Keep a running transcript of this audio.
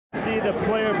See the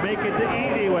player make it the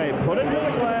easy way. Put it to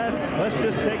the glass. Let's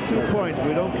just take 2 points.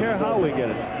 We don't care how we get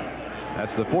it.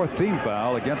 That's the 4th team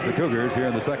foul against the Cougars here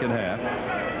in the second half.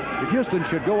 If Houston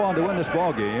should go on to win this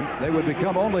ball game, they would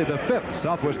become only the 5th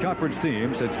Southwest Conference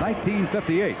team since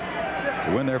 1958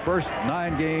 to win their first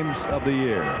 9 games of the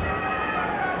year.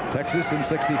 Texas in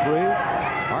 63,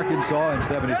 Arkansas in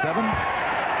 77,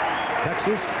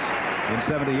 Texas in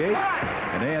 78,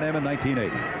 and A&M in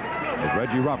 1980. As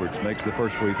Reggie Roberts makes the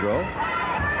first free throw.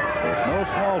 It's no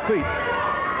small feat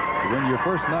to win your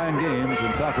first 9 games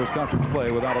in Southwest Conference play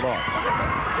without a loss.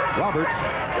 Roberts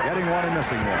getting one and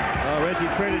missing one. Reggie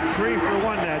traded 3 for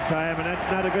 1 that time, and that's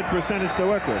not a good percentage to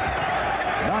work with.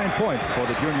 9 points for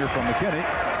the junior from McKinney.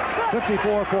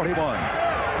 54-41.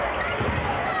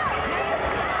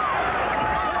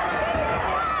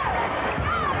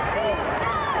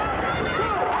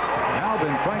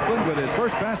 Franklin with his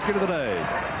first basket of the day.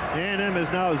 A&M is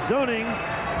now zoning.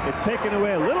 It's taken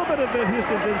away a little bit of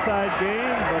Houston's inside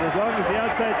game, but as long as the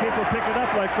outside people pick it up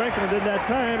like Franklin did that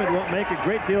time, it won't make a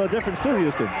great deal of difference to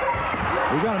Houston.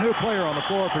 We've got a new player on the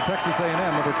floor for Texas A&M.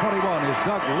 Number 21 is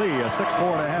Doug Lee, a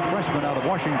 6'4.5" freshman out of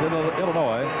Washington,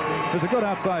 Illinois. He's a good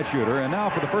outside shooter, and now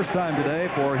for the first time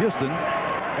today for Houston,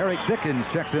 Eric Dickens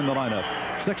checks in the lineup.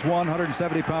 6'1",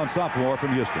 170-pound sophomore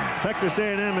from Houston. Texas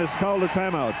A&M has called a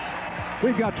timeout.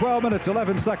 We've got 12 minutes,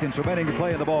 11 seconds remaining to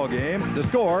play in the ball game. The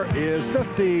score is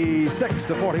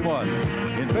 56-41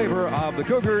 in favor of the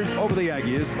Cougars over the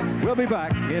Aggies. We'll be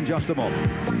back in just a moment.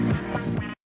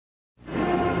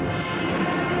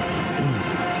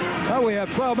 Now we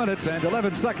have 12 minutes and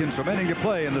 11 seconds remaining to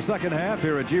play in the second half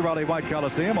here at G. Raleigh White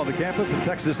Coliseum on the campus of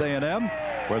Texas A&M,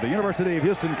 where the University of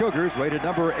Houston Cougars, rated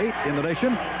number 8 in the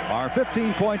nation, are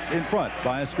 15 points in front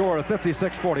by a score of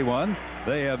 56-41.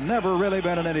 They have never really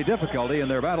been in any difficulty in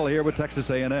their battle here with Texas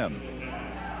A&M.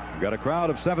 We've got a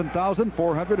crowd of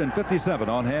 7,457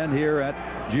 on hand here at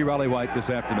G. Raleigh White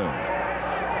this afternoon.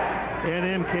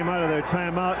 A&M came out of their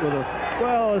timeout with a,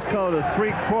 well, let's call it a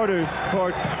three-quarters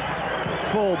court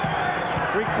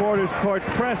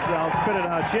press. I'll spit it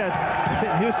out yet.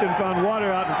 Houston found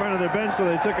water out in front of their bench, so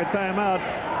they took a timeout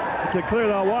to clear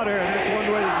the water, and that's one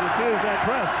way to defuse that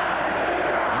press.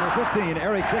 Number 15,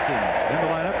 Eric Dickens, in the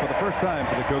lineup for the first time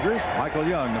for the Cougars. Michael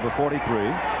Young, number 43.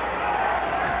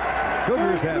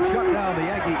 Cougars have shut down the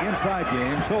Yankee inside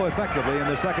game so effectively in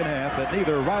the second half that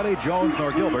neither Riley, Jones,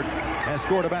 nor Gilbert has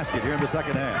scored a basket here in the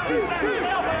second half.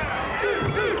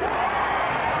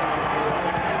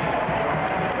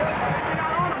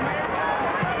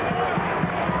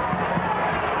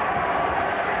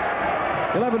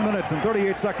 11 minutes and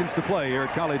 38 seconds to play here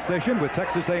at College Station with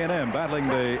Texas A&M battling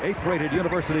the 8th-rated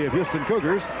University of Houston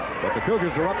Cougars. But the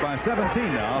Cougars are up by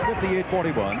 17 now,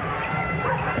 58-41.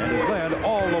 And is led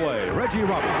all the way. Reggie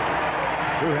Roberts,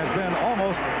 who has been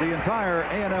almost the entire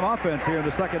A&M offense here in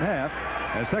the second half,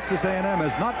 as Texas A&M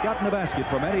has not gotten a basket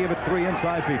from any of its 3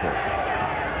 inside people.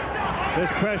 This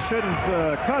press shouldn't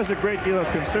cause a great deal of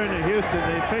concern to Houston.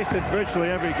 They face it virtually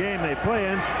every game they play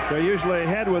in. They're usually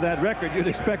ahead with that record. You'd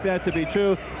expect that to be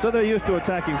true. So they're used to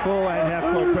attacking full and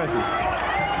half-court presses.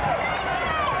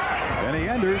 Benny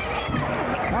Enders,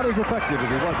 not as effective as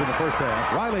he was in the first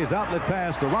half. Riley's outlet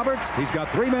pass to Roberts. He's got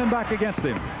 3 men back against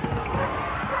him.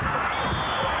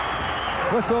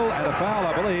 Whistle and a foul,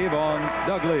 I believe, on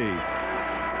Doug Lee.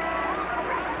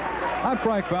 I'm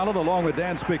Frank Fallon, along with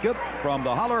Dan Spiegel from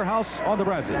the Holler House on the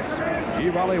Brazos, G.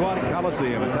 Raleigh White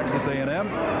Coliseum at Texas A&M,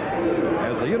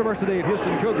 as the University of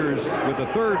Houston Cougars, with the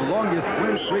 3rd longest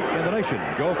win streak in the nation,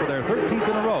 go for their 13th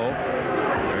in a row.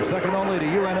 They're second only to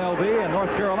UNLV and North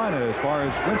Carolina as far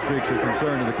as win streaks are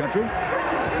concerned in the country.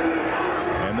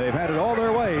 And they've had it all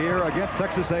their way here against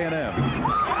Texas A&M.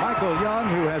 Michael Young,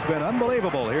 who has been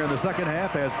unbelievable here in the second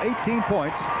half, has 18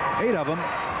 points, 8 of them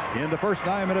in the first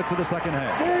 9 minutes of the second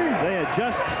half. They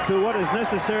adjust to what is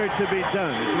necessary to be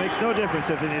done. It makes no difference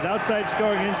if they need outside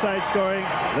scoring, inside scoring,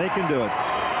 they can do it.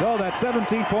 So that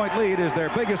 17-point lead is their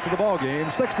biggest of the ball game,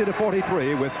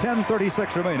 60-43 with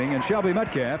 10:36 remaining, and Shelby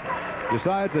Metcalf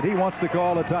decides that he wants to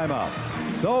call a timeout.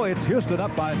 So it's Houston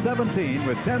up by 17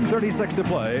 with 10:36 to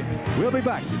play. We'll be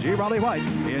back to G. Raleigh White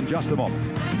in just a moment.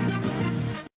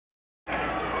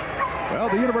 Well,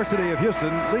 the University of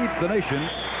Houston leads the nation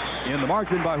in the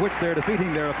margin by which they're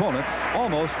defeating their opponents,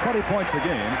 almost 20 points a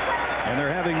game, and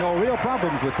they're having no real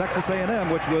problems with Texas A&M,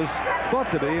 which was thought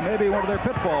to be maybe one of their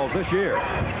pitfalls this year.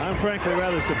 I'm frankly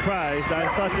rather surprised. I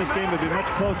thought this game would be much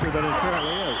closer than it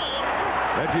currently is.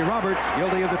 Reggie Roberts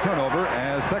guilty of the turnover,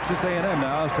 as Texas A&M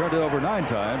now has turned it over 9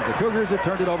 times. The Cougars have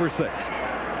turned it over 6.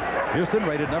 Houston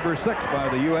rated number 6 by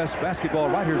the U.S. Basketball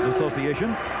Writers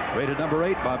Association, rated number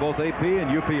 8 by both AP and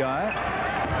UPI.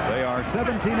 They They are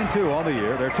 17-2 on the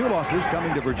year. Their 2 losses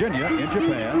coming to Virginia in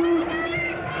Japan.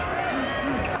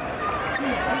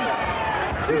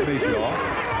 Here's Mishaw.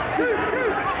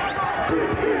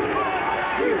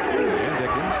 And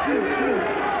Dickens.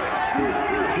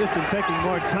 Houston taking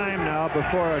more time now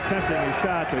before attempting a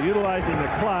shot. They're utilizing the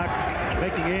clock,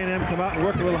 making A&M come out and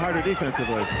work a little harder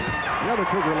defensively. The other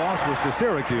Cougar loss was to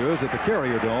Syracuse at the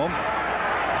Carrier Dome.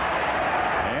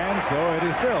 And so it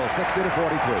is still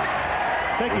 60-43.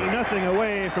 Taking nothing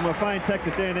away from a fine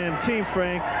Texas A&M team,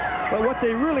 Frank, but what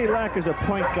they really lack is a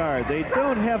point guard. They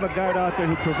don't have a guard out there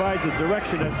who provides the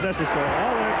direction that's necessary.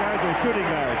 All their guards are shooting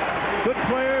guards. Good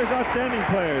players, outstanding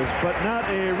players, but not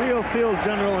a real field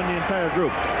general in the entire group.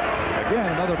 Again,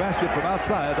 another basket from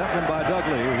outside, that one by Doug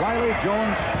Lee. Riley,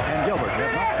 Jones, and Gilbert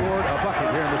have not scored a bucket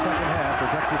here in the second half for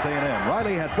Texas A&M.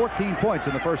 Riley had 14 points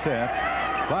in the first half.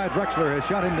 Clyde Drexler has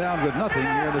shut him down with nothing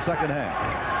here in the second half.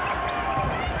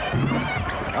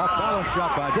 Off-balance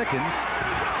shot by Dickens.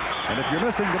 And if you're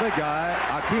missing the big guy,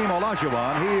 Akeem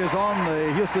Olajuwon, he is on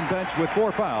the Houston bench with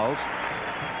 4 fouls.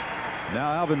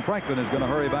 Now Alvin Franklin is going to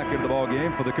hurry back into the ball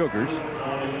game for the Cougars.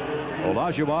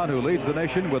 Olajuwon, who leads the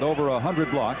nation with over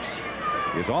 100 blocks,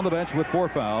 is on the bench with 4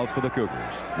 fouls for the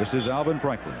Cougars. This is Alvin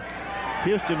Franklin.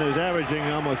 Houston is averaging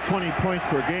almost 20 points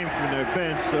per game from their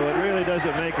bench, so it really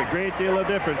doesn't make a great deal of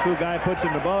difference who guy puts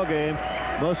in the ball game.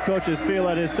 Most coaches feel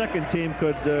that his second team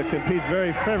could compete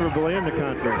very favorably in the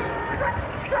conference.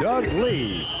 Doug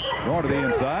Lee going to the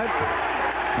inside.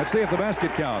 Let's see if the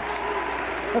basket counts.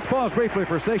 Let's pause briefly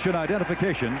for station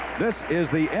identification. This is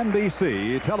the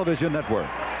NBC television network.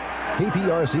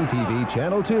 KPRC TV,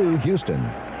 Channel 2, Houston.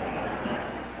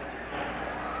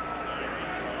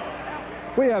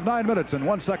 We have 9 minutes and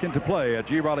 1 second to play at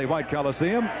G. Riley White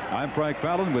Coliseum. I'm Frank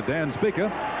Fallon with Dan Spica.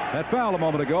 That foul a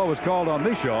moment ago was called on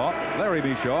Mishaw, Larry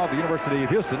Mishaw of the University of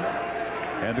Houston.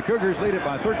 And the Cougars lead it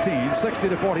by 13,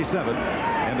 60-47.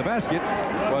 And the basket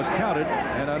was counted,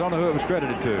 and I don't know who it was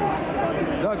credited to.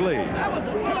 Doug Lee. So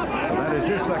that is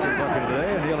his second bucket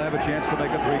today, and he'll have a chance to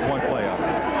make a 3-point play out.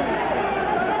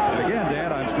 And again,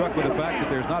 Dan, I'm struck with the fact that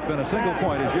there's not been a single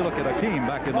point as you look at Akeem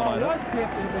back in the lineup.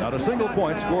 Not a single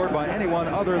point scored by anyone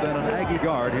other than an Aggie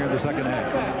guard here in the second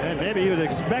half. And maybe you'd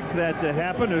expect that to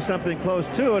happen or something close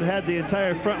to it had the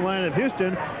entire front line of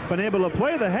Houston been able to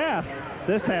play the half.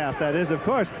 This half, that is, of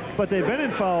course, but they've been in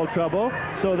foul trouble,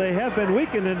 so they have been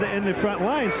weakened in the front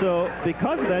line. So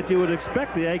because of that, you would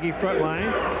expect the Aggie front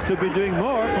line to be doing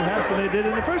more, perhaps, than they did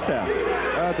in the first half.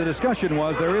 The discussion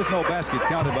was there is no basket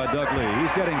counted by Doug Lee.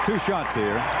 He's getting 2 shots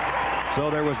here. So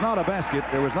there was not a basket.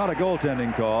 There was not a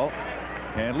goaltending call.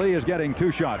 And Lee is getting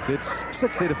 2 shots. It's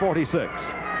 60-46.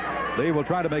 Lee will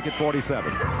try to make it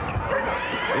 47.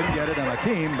 Didn't get it, and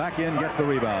Akeem back in gets the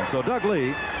rebound. So Doug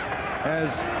Lee has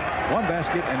 1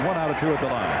 basket and 1 out of 2 at the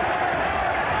line.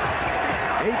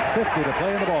 8:50 to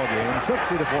play in the ball game.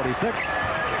 60-46.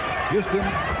 Houston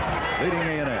leading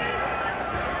A&M.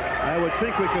 I would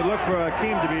think we could look for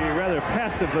Akeem to be rather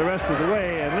passive the rest of the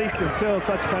way, at least until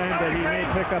such time that he may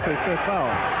pick up his 5th foul.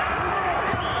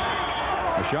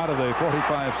 A shot of the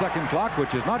 45-second clock,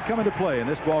 which is not coming to play in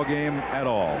this ball game at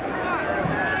all.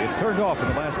 It's turned off in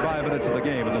the last 5 minutes of the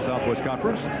game in the Southwest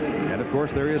Conference. And, of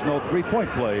course, there is no 3-point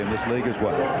play in this league as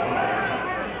well.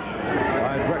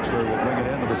 Clyde Drexler will bring it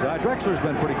in to the side. Drexler's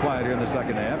been pretty quiet here in the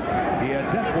second half. He had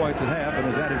 10 points at half and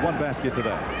has added 1 basket to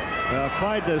that.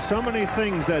 Clyde does so many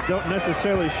things that don't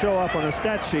necessarily show up on a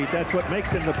stat sheet. That's what makes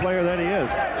him the player that he is.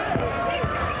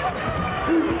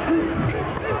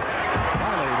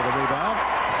 Riley with a rebound.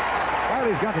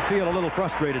 Riley's got to feel a little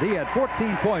frustrated. He had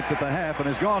 14 points at the half and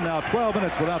has gone now 12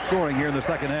 minutes without scoring here in the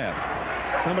second half.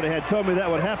 Somebody had told me that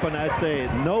would happen, I'd say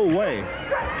no way.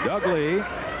 Doug Lee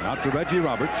out to Reggie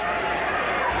Roberts.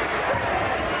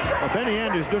 Well, Benny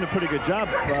Anders doing a pretty good job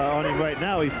on him right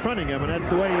now. He's fronting him, and that's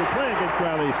the way you play against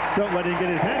Riley. Don't let him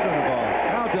get his hands on the ball.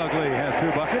 Now Doug Lee has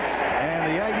 2 buckets, and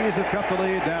the Aggies have cut the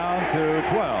lead down to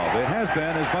 12. It has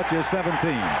been as much as 17.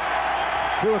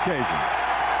 2 occasions.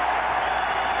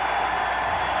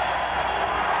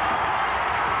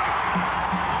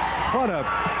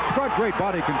 What great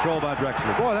body control by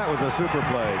Drexler. Boy, that was a super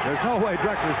play. There's no way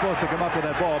Drexler's supposed to come up with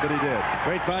that ball, but he did.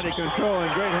 Great body control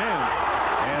and great hands.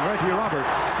 And Reggie Roberts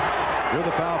with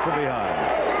the foul from behind.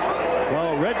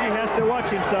 Well, Reggie has to watch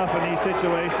himself in these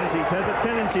situations. He has a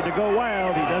tendency to go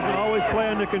wild. He doesn't always play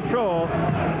under control.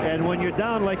 And when you're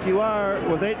down like you are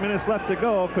with 8 minutes left to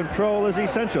go, control is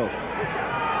essential.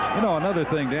 You know, another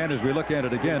thing, Dan, as we look at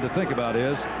it again to think about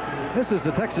is, this is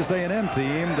the Texas A&M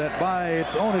team that, by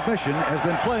its own admission, has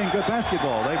been playing good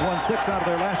basketball. They've won 6 out of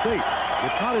their last 8.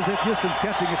 It's not as if Houston's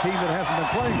catching a team that hasn't been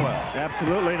playing well.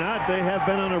 Absolutely not. They have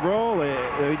been on a roll.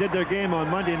 They did their game on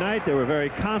Monday night. They were very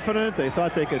confident. They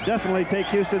thought they could definitely take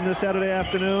Houston this Saturday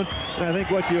afternoon. And I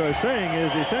think what you are saying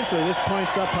is essentially this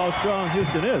points up how strong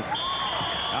Houston is.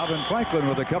 Alvin Franklin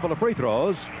with a couple of free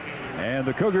throws. And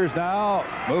the Cougars now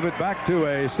move it back to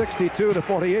a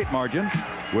 62-48 margin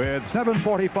with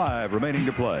 7:45 remaining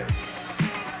to play.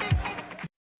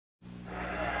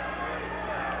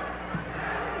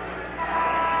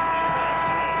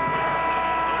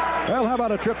 Well, how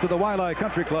about a trip to the Waialae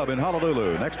Country Club in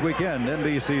Honolulu? Next weekend,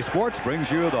 NBC Sports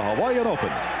brings you the Hawaiian Open.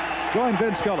 Join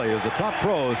Vin Scully as the top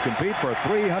pros compete for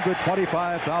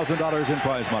 $325,000 in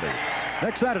prize money.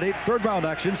 Next Saturday, third round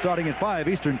action starting at 5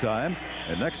 Eastern Time.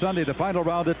 And next Sunday, the final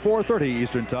round at 4:30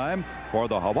 Eastern Time for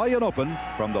the Hawaiian Open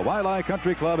from the Waialae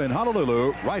Country Club in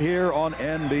Honolulu, right here on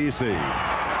NBC.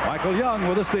 Michael Young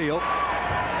with a steal.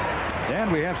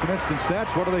 And we have some instant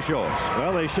stats. What do they show us?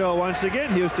 Well, they show once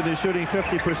again Houston is shooting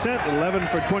 50%, 11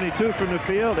 for 22 from the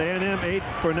field. A&M 8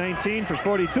 for 19 for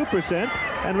 42%.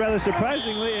 And rather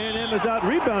surprisingly, A&M is out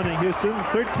rebounding Houston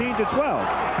 13-12.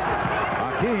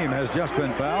 Hakeem has just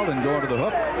been fouled and going to the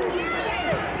hook.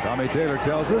 Tommy Taylor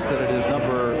tells us that it is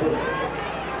number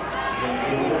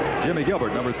Jimmy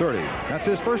Gilbert, number 30. That's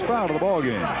his first foul of the ball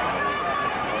game.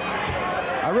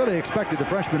 I really expected the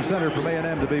freshman center from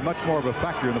A&M to be much more of a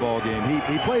factor in the ball game.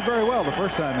 He played very well the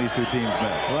first time these two teams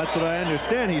met. Well, that's what I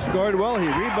understand. He scored well. He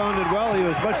rebounded well. He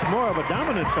was much more of a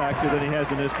dominant factor than he has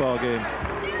in this ball game.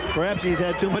 Perhaps he's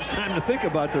had too much time to think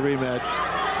about the rematch.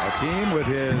 Hakeem with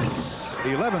his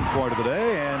 11th point of the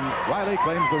day, and Riley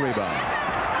claims the rebound.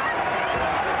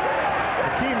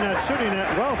 Hakeem not shooting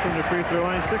that well from the free throw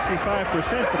line,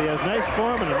 65%, but he has nice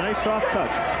form and a nice soft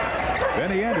touch.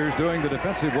 Benny Anders doing the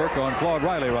defensive work on Claude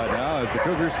Riley right now as the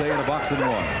Cougars stay in a box and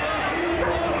one.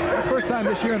 It's the first time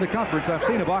this year in the conference I've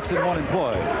seen a box and one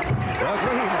employed. Doug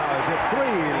Lee now is at 3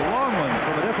 long ones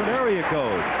from a different area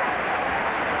code.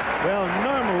 Well,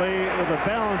 normally with a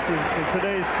balance in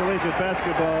today's collegiate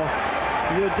basketball,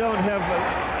 you don't have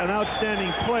an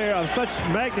outstanding player of such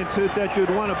magnitude that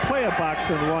you'd want to play a box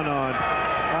and one on.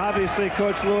 Obviously,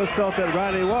 Coach Lewis felt that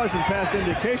Riley was, and past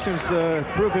indications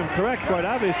prove him correct, quite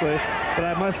obviously. But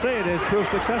I must say it has proved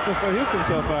successful for Houston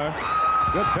so far.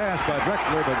 Good pass by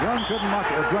Drexler, but Young couldn't knock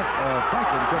it.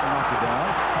 Franklin couldn't knock it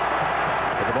down.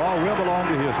 But the ball will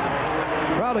belong to Houston.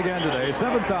 Crowd again today,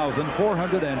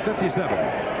 7,457.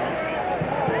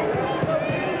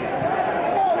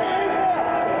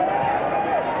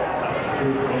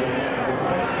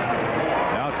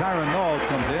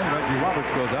 Comes in. Reggie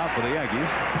Roberts goes out for the Aggies.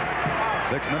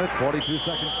 6 minutes, 42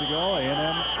 seconds to go.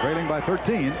 A&M trailing by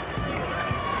 13.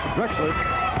 Drexler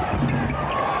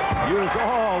used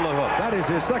all the hook. That is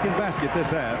his second basket this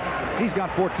half. He's got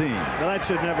 14. Well, that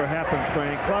should never happen,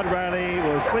 Frank. Claude Riley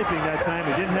was sleeping that time.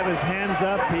 He didn't have his hands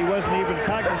up. He wasn't even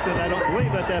cognizant, I don't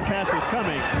believe, that pass was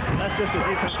coming. That's just a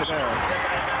defensive error.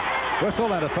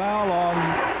 Whistle and a foul on...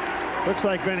 Looks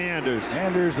like Benny Anders.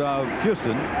 Anders of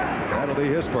Houston. That'll be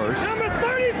his first. Number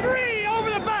 33 over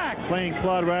the back. Playing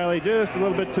Claude Riley just a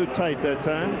little bit too tight that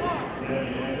time.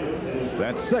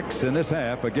 That's 6 in this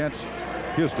half against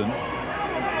Houston.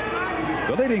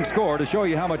 The leading scorer, to show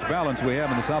you how much balance we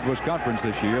have in the Southwest Conference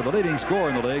this year, the leading scorer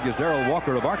in the league is Darrell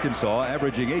Walker of Arkansas,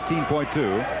 averaging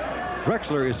 18.2.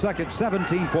 Drexler is second,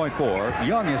 17.4.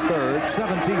 Young is third,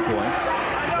 17 points.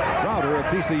 Crowder of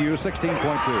TCU,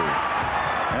 16.2.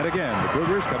 And again, the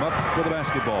Cougars come up with the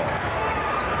basketball.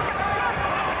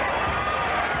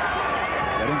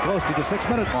 Getting close to the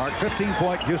 6-minute mark,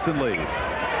 15-point Houston lead.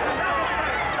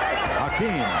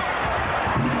 Hakeem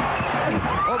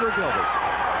over Gilbert.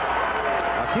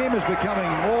 Hakeem is becoming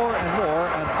more and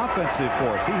more an offensive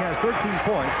force. He has 13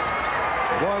 points.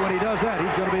 Boy, when he does that,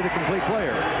 he's going to be the complete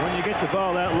player. When you get the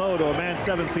ball that low to a man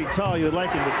 7 feet tall, you'd like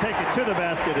him to take it to the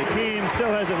basket. Hakeem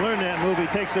still hasn't learned that move. He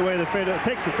takes the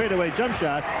fadeaway jump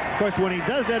shot. Of course, when he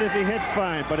does that, if he hits,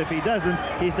 fine. But if he doesn't,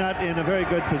 he's not in a very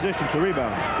good position to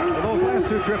rebound. Well, those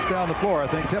last 2 trips down the floor, I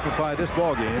think, typify this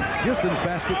ball game. Houston's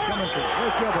basket's coming from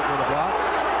Chris Gilbert with a block.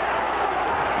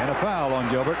 And a foul on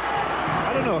Gilbert.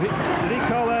 I don't know. Did he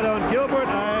call that on Gilbert?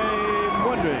 I'm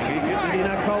wondering. Did he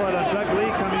not call that on Doug Lee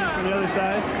coming in from the other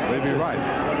side? Maybe you're right.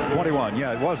 21.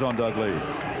 Yeah, it was on Doug Lee.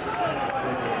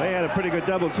 They had a pretty good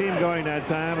double team going that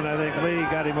time, and I think Lee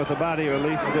got him with the body, or at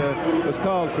least was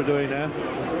called for doing that.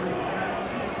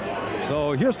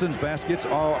 So Houston's baskets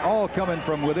are all coming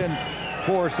from within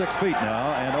 4 or 6 feet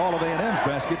now, and all of A&M's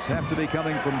baskets have to be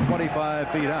coming from 25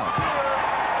 feet out.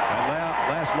 That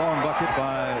last long bucket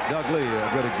by Doug Lee, a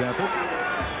good example.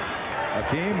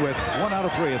 Hakeem with 1 out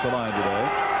of 3 at the line today.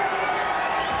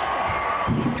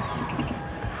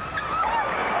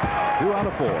 2 out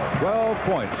of 4. 12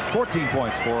 points, 14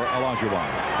 points for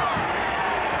Olajuwon.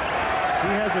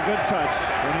 He has a good touch.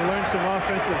 When he learns some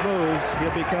offensive moves,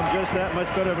 he'll become just that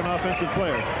much better of an offensive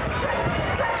player.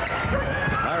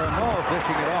 Tyron Nall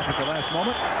dishing it off at the last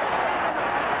moment.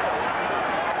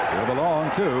 Will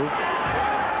belong to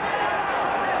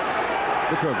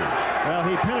the Cougars. Well,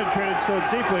 he penetrated so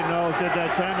deeply, Knowles did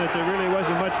that time, that there really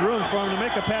wasn't much room for him to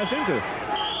make a pass into.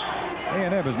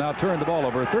 A&M has now turned the ball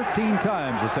over 13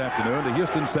 times this afternoon to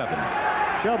Houston 7.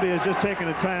 Shelby has just taken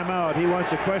a timeout. He wants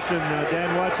to question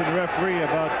Dan Watson, the referee,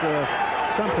 about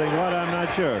something. What, I'm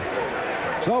not sure.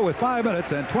 So with 5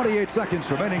 minutes and 28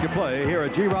 seconds remaining to play here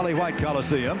at G. Riley White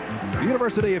Coliseum, the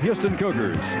University of Houston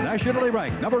Cougars, nationally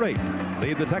ranked number 8,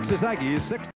 lead the Texas Aggies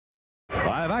 6.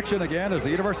 Live action again as the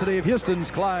University of Houston's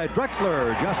Clyde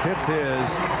Drexler just hits his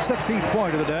 16th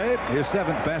point of the day, his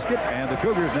 7th basket, and the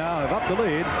Cougars now have upped the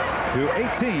lead to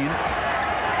 18.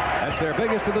 That's their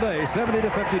biggest of the day,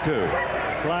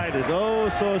 70-52. Clyde is oh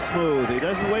so smooth. He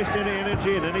doesn't waste any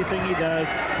energy in anything he does.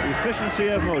 Efficiency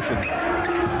of motion.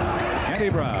 Kenny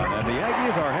Brown, and the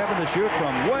Aggies are having to shoot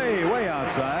from way, way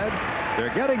outside.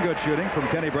 They're getting good shooting from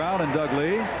Kenny Brown and Doug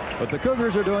Lee, but the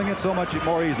Cougars are doing it so much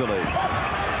more easily.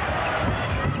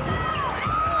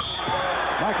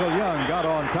 Michael Young got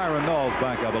on Tyron Nall's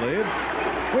back, I believe.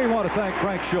 We want to thank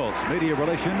Frank Schultz, Media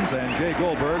Relations, and Jay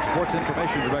Goldberg, Sports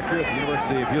Information Director at the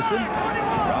University of Houston.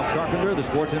 Ralph Carpenter, the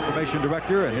Sports Information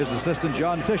Director, and his assistant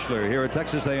John Tischler here at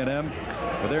Texas A&M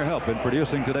for their help in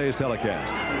producing today's telecast.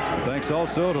 And thanks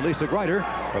also to Lisa Greider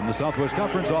from the Southwest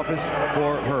Conference office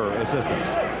for her assistance.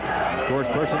 Of course,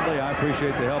 personally, I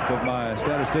appreciate the help of my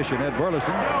statistician, Ed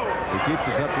Burleson, who keeps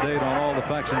us up to date on all the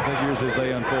facts and figures as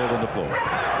they unfold on the floor.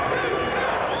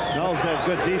 Knowles had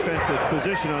good defensive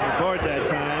position on the board that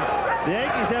time. The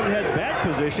Aggies haven't had bad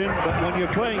position, but when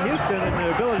you're playing Houston and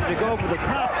the ability to go over the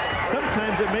top,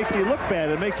 sometimes it makes you look bad.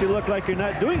 It makes you look like you're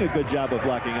not doing a good job of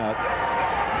blocking out.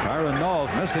 Tyron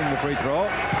Nall's missing the free throw.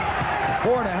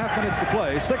 4.5 minutes to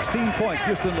play. 16 points,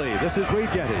 Houston lead. This is Reed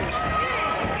Geddes.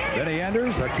 Benny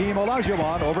Anders, Hakeem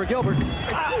Olajuwon over Gilbert.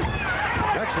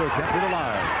 Drexler kept to the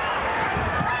line.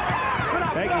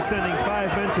 Aggies sending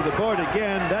 5 men to the board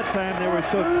again. That time they were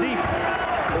so deep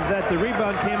that the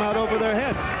rebound came out over their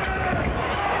heads.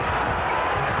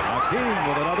 Hakeem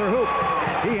with another hoop.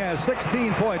 He has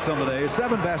 16 points on the day,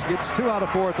 7 baskets, 2 out of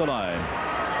 4 at the line.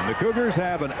 And the Cougars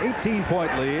have an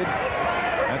 18-point lead.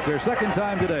 That's their second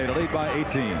time today to lead by 18.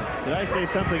 Did I say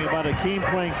something about Hakeem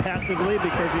playing passively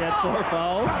because he had 4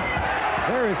 fouls?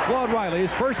 There is Claude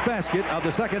Riley's first basket of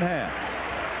the second half.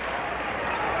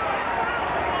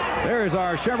 There is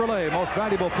our Chevrolet most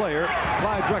valuable player,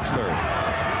 Clyde Drexler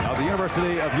of the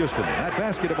University of Houston. That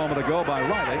basket a moment ago by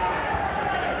Riley.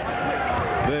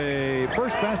 The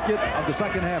first basket of the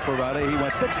second half for Riley. He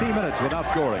went 16 minutes without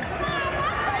scoring.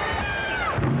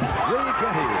 Reed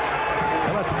Geddes.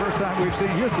 Well, that's the first time we've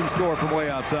seen Houston score from way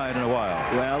outside in a while.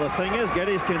 Well, the thing is,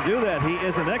 Geddes can do that. He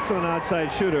is an excellent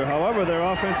outside shooter. However, their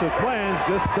offensive plans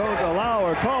just don't allow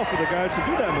or call for the guards to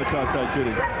do that much outside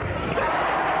shooting.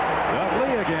 Doug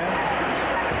Lee again.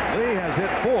 Lee has hit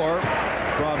 4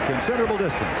 from considerable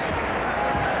distance.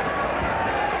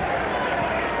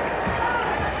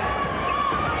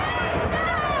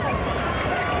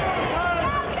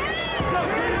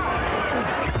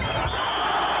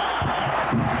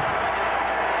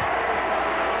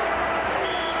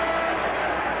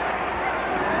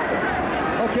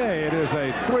 Okay, it is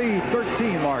a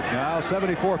 3:13 mark now,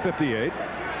 74-58,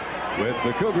 with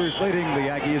the Cougars leading the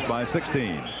Aggies by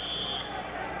 16.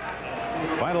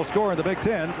 Final score in the Big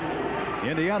Ten,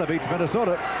 Indiana beats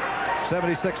Minnesota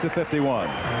 76-51.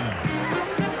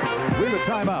 We have a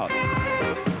timeout.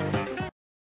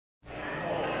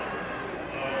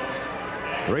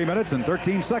 3 minutes and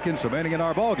 13 seconds remaining in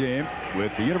our ball game,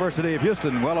 with the University of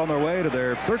Houston well on their way to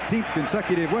their 13th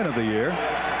consecutive win of the year,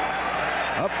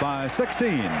 up by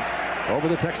 16 over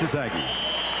the Texas Aggies.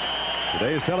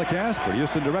 Today's telecast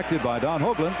produced and directed by Don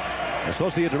Hoagland,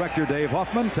 Associate Director Dave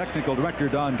Hoffman, Technical Director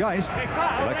Don Geist,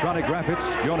 Electronic Graphics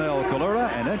Jonel Kalura,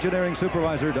 and Engineering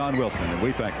Supervisor Don Wilson, and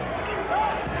we thank them.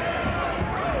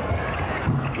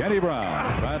 Kenny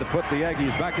Brown trying to put the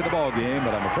Aggies back in the ball game,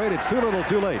 but I'm afraid it's too little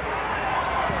too late.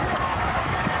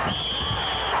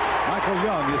 Michael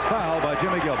Young is fouled by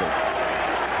Jimmy Gilbert.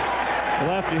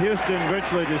 Well, after Houston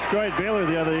virtually destroyed Baylor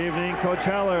the other evening, Coach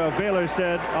Haller of Baylor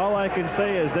said, all I can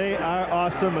say is they are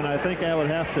awesome, and I think I would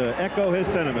have to echo his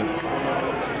sentiments.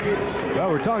 Well,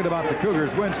 we're talking about the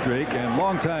Cougars' win streak, and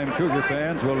longtime Cougar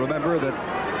fans will remember that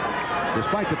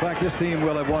despite the fact this team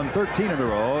will have won 13 in a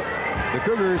row, the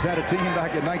Cougars had a team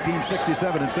back in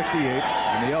 1967 and 68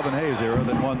 in the Elvin Hayes era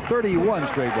that won 31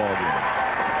 straight ball games.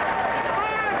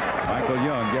 Michael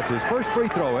Young gets his first free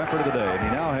throw effort of the day, and he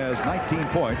now has 19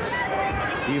 points.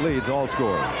 He leads all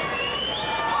scorers.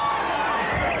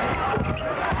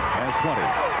 Has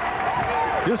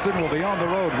 20. Houston will be on the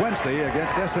road Wednesday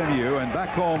against SMU and back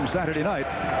home Saturday night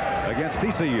against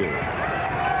TCU.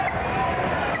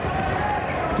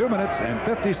 2 minutes and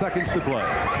 50 seconds to play.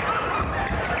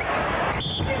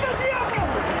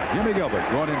 Jimmy Gilbert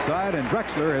going inside, and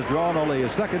Drexler has drawn only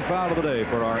his second foul of the day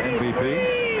for our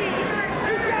MVP.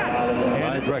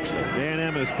 Drexler.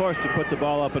 A&M is forced to put the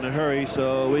ball up in a hurry,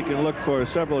 so we can look for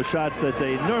several shots that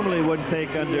they normally wouldn't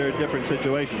take under different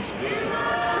situations.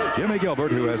 Jimmy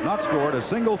Gilbert, who has not scored a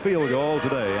single field goal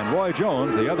today, and Roy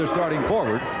Jones, the other starting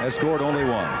forward, has scored only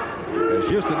one. As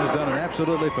Houston has done an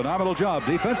absolutely phenomenal job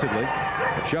defensively,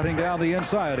 shutting down the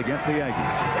inside against the Yankees.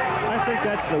 I think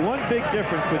that's the one big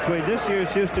difference between this year's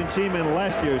Houston team and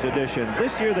last year's edition.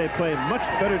 This year they play much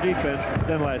better defense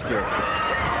than last year.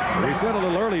 We said a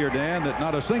little earlier, Dan, that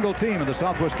not a single team in the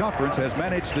Southwest Conference has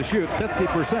managed to shoot 50%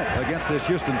 against this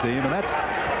Houston team, and that's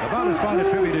about as fine a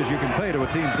tribute as you can pay to a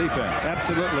team's defense.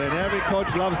 Absolutely, and every coach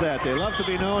loves that. They love to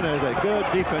be known as a good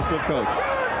defensive coach.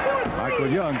 Michael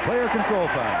Young, player control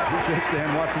foul. He shakes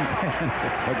Dan Watson's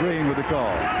hand, agreeing with the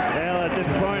call. Well, at this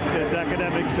point, it's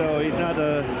academic, so he's not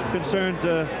concerned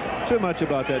too much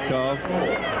about that call.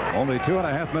 Only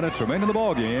 2.5 minutes remain in the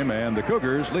ball game, and the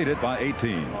Cougars lead it by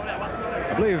 18.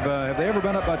 I believe, have they ever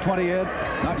been up by 20, Ed?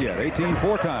 Not yet. 18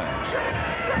 4 times.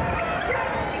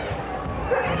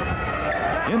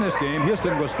 In this game,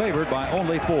 Houston was favored by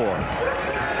only 4.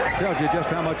 Tells you just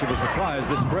how much of a surprise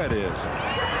this spread is.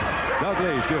 Doug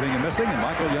Lee shooting and missing, and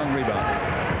Michael Young rebounding.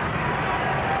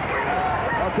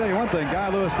 I'll tell you one thing, Guy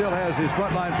Lewis still has his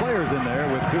frontline players in there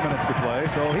with 2 minutes to play,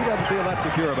 so he doesn't feel that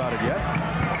secure about it yet.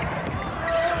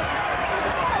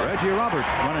 Reggie Roberts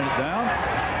running it down.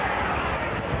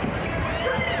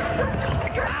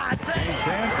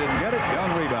 Chance didn't get it.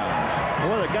 Young rebound.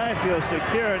 Well, the guy feels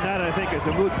secure, and that I think is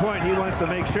a moot point. He wants to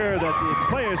make sure that the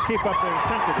players keep up their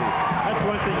intensity. That's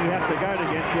one thing you have to guard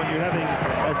against when you're having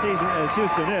a season as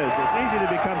Houston is. It's easy to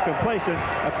become complacent.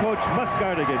 A coach must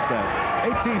guard against that.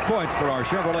 18 points for our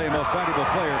Chevrolet most valuable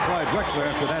player, Clyde Drexler,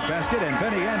 after that basket, and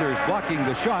Benny Anders blocking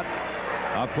the shot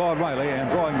of Claude Riley and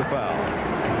drawing the foul.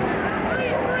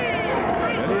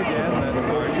 Benny again, and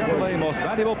our Chevrolet most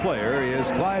valuable player is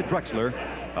Clyde Drexler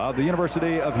of the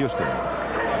University of Houston.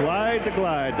 Clyde the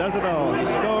Glide does it all. He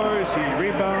scores, he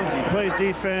rebounds, he plays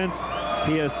defense,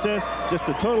 he assists. Just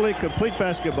a totally complete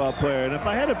basketball player. And if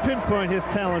I had to pinpoint his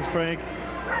talent, Frank,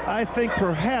 I think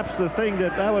perhaps the thing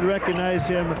that I would recognize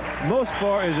him most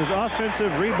for is his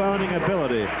offensive rebounding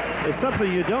ability. It's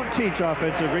something you don't teach,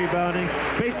 offensive rebounding.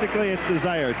 Basically, it's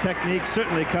desire. Technique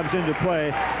certainly comes into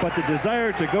play, but the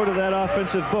desire to go to that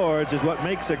offensive boards is what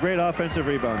makes a great offensive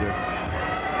rebounder.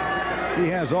 He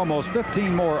has almost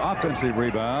 15 more offensive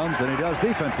rebounds than he does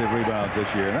defensive rebounds this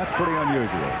year, and that's pretty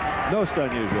unusual. Most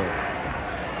unusual.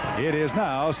 It is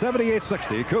now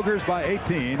 78-60, Cougars by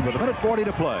 18 with 1:40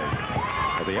 to play.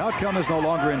 But the outcome is no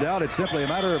longer in doubt. It's simply a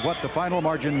matter of what the final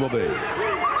margin will be.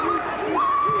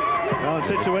 Well, in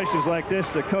situations like this,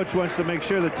 the coach wants to make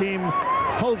sure the team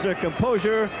holds their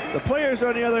composure. The players,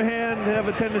 on the other hand, have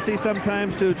a tendency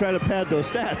sometimes to try to pad those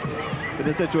stats in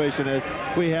the situation as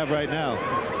we have right now.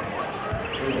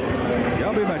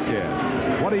 Gilby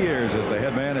Metcalf, 20 years as the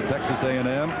head man at Texas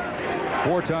A&M.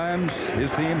 4 times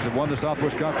his teams have won the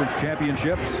Southwest Conference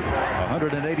championships.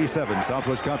 187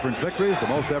 Southwest Conference victories, the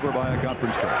most ever by a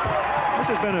conference coach.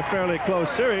 This has been a fairly close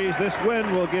series. This win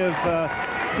will give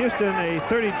Houston a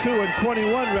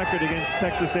 32-21 record against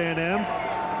Texas A&M.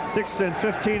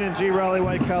 6-15 in G. Raleigh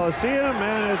White Coliseum,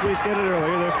 and as we stated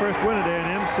earlier, their first win at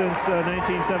A&M since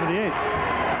 1978.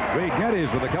 Reed Geddes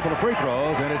with a couple of free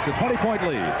throws, and it's a 20-point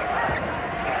lead.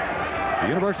 The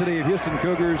University of Houston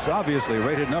Cougars obviously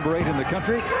rated number 8 in the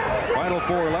country. Final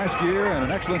 4 last year, and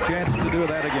an excellent chance to do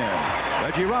that again.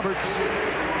 Reggie Roberts.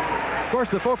 Of course,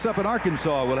 the folks up in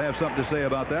Arkansas will have something to say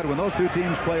about that when those two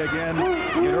teams play again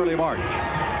in early March.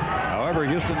 However,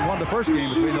 Houston won the first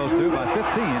game between those two by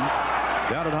 15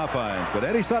 down at Hopkins. But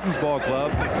Eddie Sutton's ball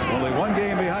club only 1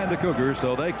 game behind the Cougars,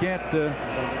 so they can't.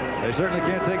 They certainly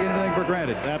can't take anything for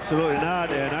granted. Absolutely not.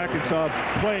 And Arkansas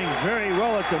playing very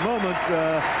well at the moment,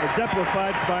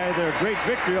 exemplified by their great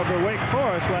victory over Wake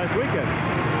Forest last weekend.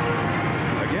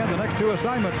 Again, the next 2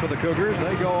 assignments for the Cougars.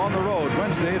 They go on the road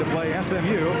Wednesday to play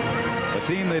SMU, a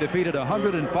team they defeated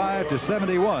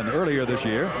 105-71 earlier this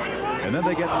year. And then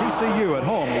they get TCU at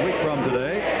home a week from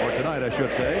today, or tonight, I should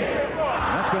say.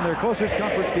 And that's been their closest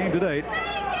conference game to date.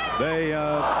 They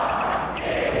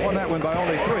won that one by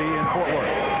only 3 in Fort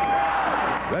Worth.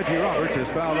 Reggie Roberts is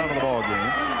fouled out of the ball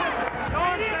game.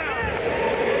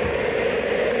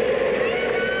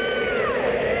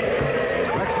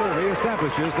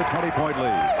 establishes the 20-point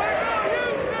lead.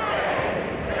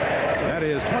 That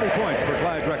is 20 points for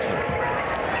Clyde Drexler.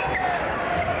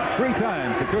 3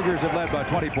 times the Cougars have led by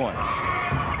 20 points.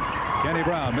 Kenny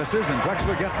Brown misses, and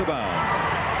Drexler gets the bound.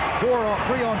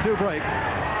 3-on-2 break.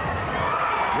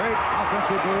 Great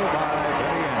offensive move by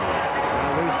Benny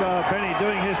Andrews. We saw Benny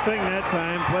doing his thing that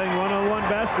time, playing one-on-one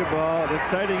basketball.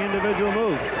 Exciting individual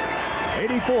move.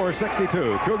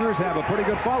 84-62. Cougars have a pretty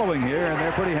good following here, and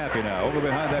they're pretty happy now over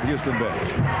behind that Houston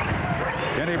bench.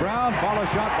 Kenny Brown, follow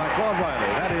shot by Claude Riley.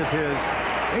 That is his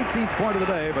 18th point of the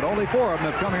day, but only 4 of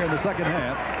them have come here in the second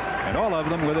half, and all of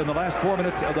them within the last 4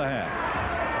 minutes of the half.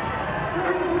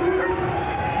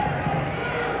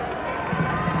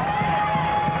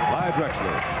 Clyde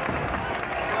Drexler.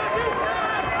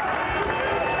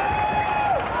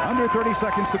 Under 30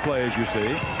 seconds to play, as you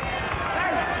see.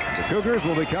 The Cougars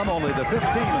will become only the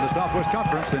 5th team in the Southwest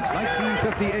Conference since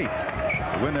 1958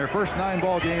 to win their first 9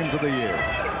 ball games of the year.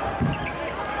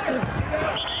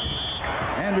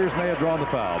 Anders may have drawn the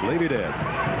foul. Believe he did.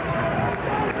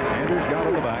 Anders got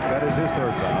on the back. That is his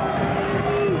 3rd foul.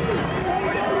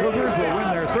 Cougars will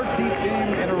win their 13th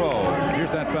game in a row.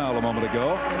 Here's that foul a moment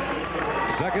ago.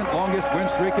 2nd longest win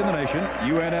streak in the nation.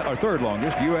 3rd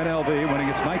longest. UNLV winning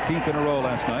its 19th in a row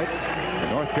last night.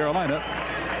 And North Carolina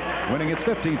winning its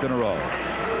 15th in a row.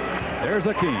 There's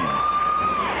Akeem.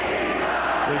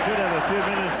 We should have a few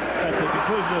minutes at the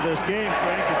conclusion of this game,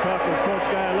 Frank, to talk with Coach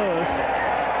Guy Lewis.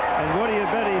 And what do you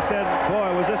bet he said,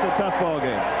 boy, was this a tough ball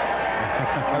game?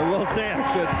 Or will say, I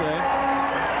should say.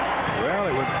 Well,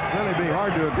 it would really be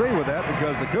hard to agree with that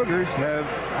because the Cougars have,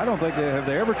 I don't think have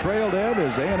they ever trailed, Ed?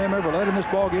 Has A&M ever led in this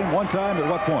ball game? One time, at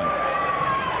what point?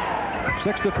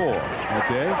 6-4.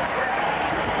 Okay.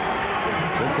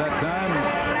 Since that time,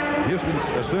 Houston's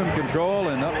assumed control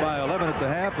and up by 11 at the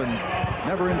half and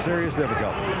never in serious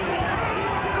difficulty.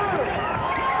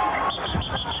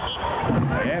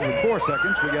 And with 4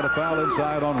 seconds, we get a foul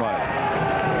inside on Riley.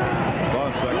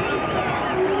 5 seconds.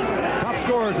 Top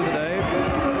scorers of the day.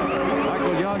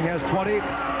 Michael Young has 20.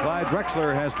 Clyde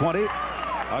Drexler has 20.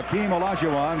 Akeem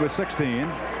Olajuwon with 16.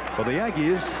 For the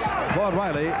Yankees, Claude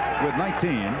Riley with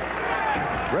 19.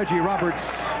 Reggie Roberts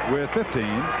with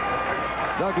 15.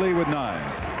 Doug Lee with 9.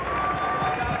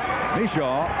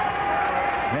 Mishaw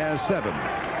has 7.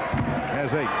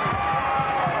 Has 8.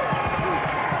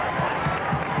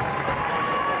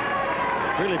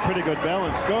 Really pretty good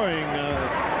balanced scoring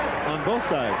on both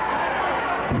sides.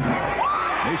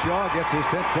 Mishaw gets his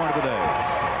 10th point of the day.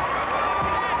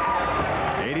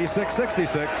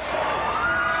 86-66.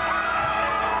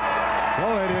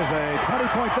 So it is a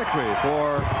 20-point victory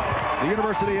for the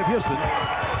University of Houston.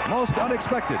 Most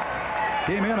unexpected.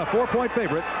 Came in a 4-point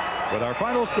favorite with our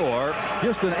final score,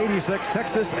 Houston 86,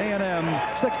 Texas A&M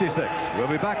 66. We'll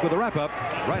be back with a wrap-up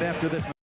right after this.